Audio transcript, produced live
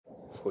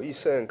What are you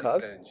saying,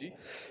 cuz? G.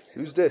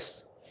 Who's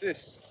this?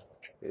 This,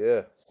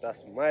 Yeah.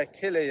 that's my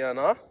killer, you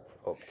know.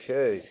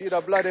 Okay. See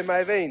the blood in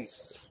my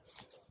veins?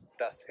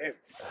 That's him.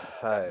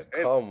 Hi, That's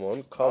him. come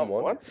on. Come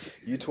on.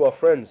 You two are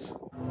friends.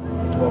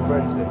 You two are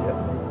friends then,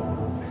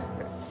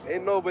 yeah?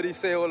 Ain't nobody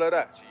say all of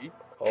that, G.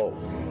 Oh.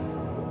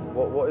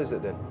 What is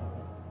it then?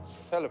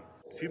 Tell him.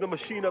 See the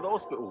machine at the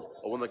hospital?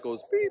 The one that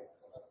goes beep,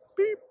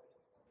 beep,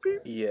 beep.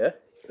 Yeah.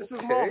 This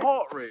is my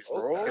heart rate,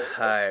 bro.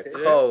 Hi,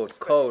 cold.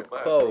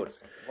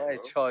 My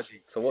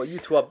chargy. So what, you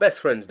two are best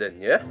friends then,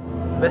 yeah?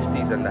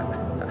 Besties and that.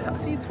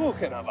 What's he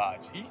talking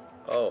about, G?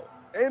 Oh.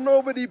 Ain't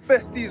nobody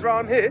besties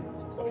round here.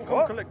 Someone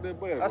come collect their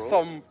boy,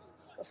 bro.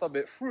 That's a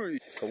bit fruity.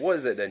 So what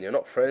is it then? You're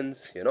not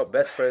friends? You're not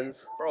best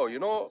friends? Bro, you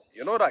know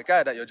that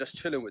guy that you're just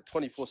chilling with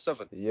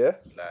 24/7? Yeah?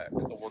 Like,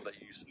 The one that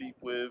you sleep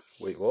with,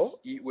 Wait, what?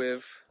 eat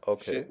with,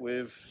 Okay. shit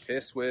with.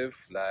 piss with,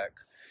 like,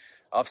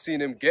 I've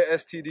seen him get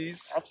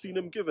STDs. I've seen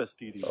him give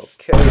STDs.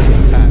 Okay.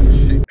 Type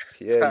shit.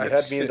 Yeah, Type you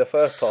had me in shit. the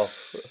first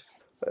half.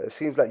 It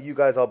seems like you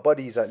guys are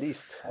buddies at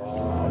least.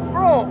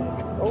 Bro!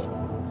 Oh,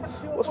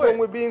 what's wrong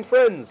with being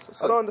friends?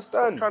 I don't I'm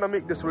understand. trying to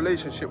make this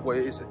relationship what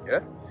it isn't,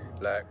 yeah?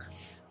 Like,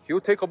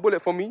 he'll take a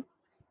bullet for me,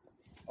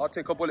 I'll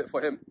take a bullet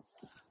for him.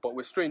 But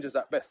we're strangers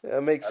at best. Yeah,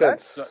 it makes Alright?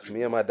 sense.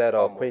 Me and my dad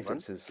are Come on, man.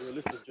 acquaintances. Yo,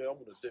 listen, Jay, I'm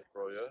gonna dip,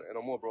 bro, yeah? Say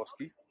no more,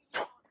 broski.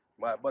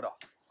 My brother.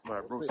 My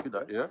bro, see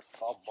that, yeah?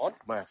 Come on.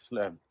 My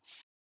slam.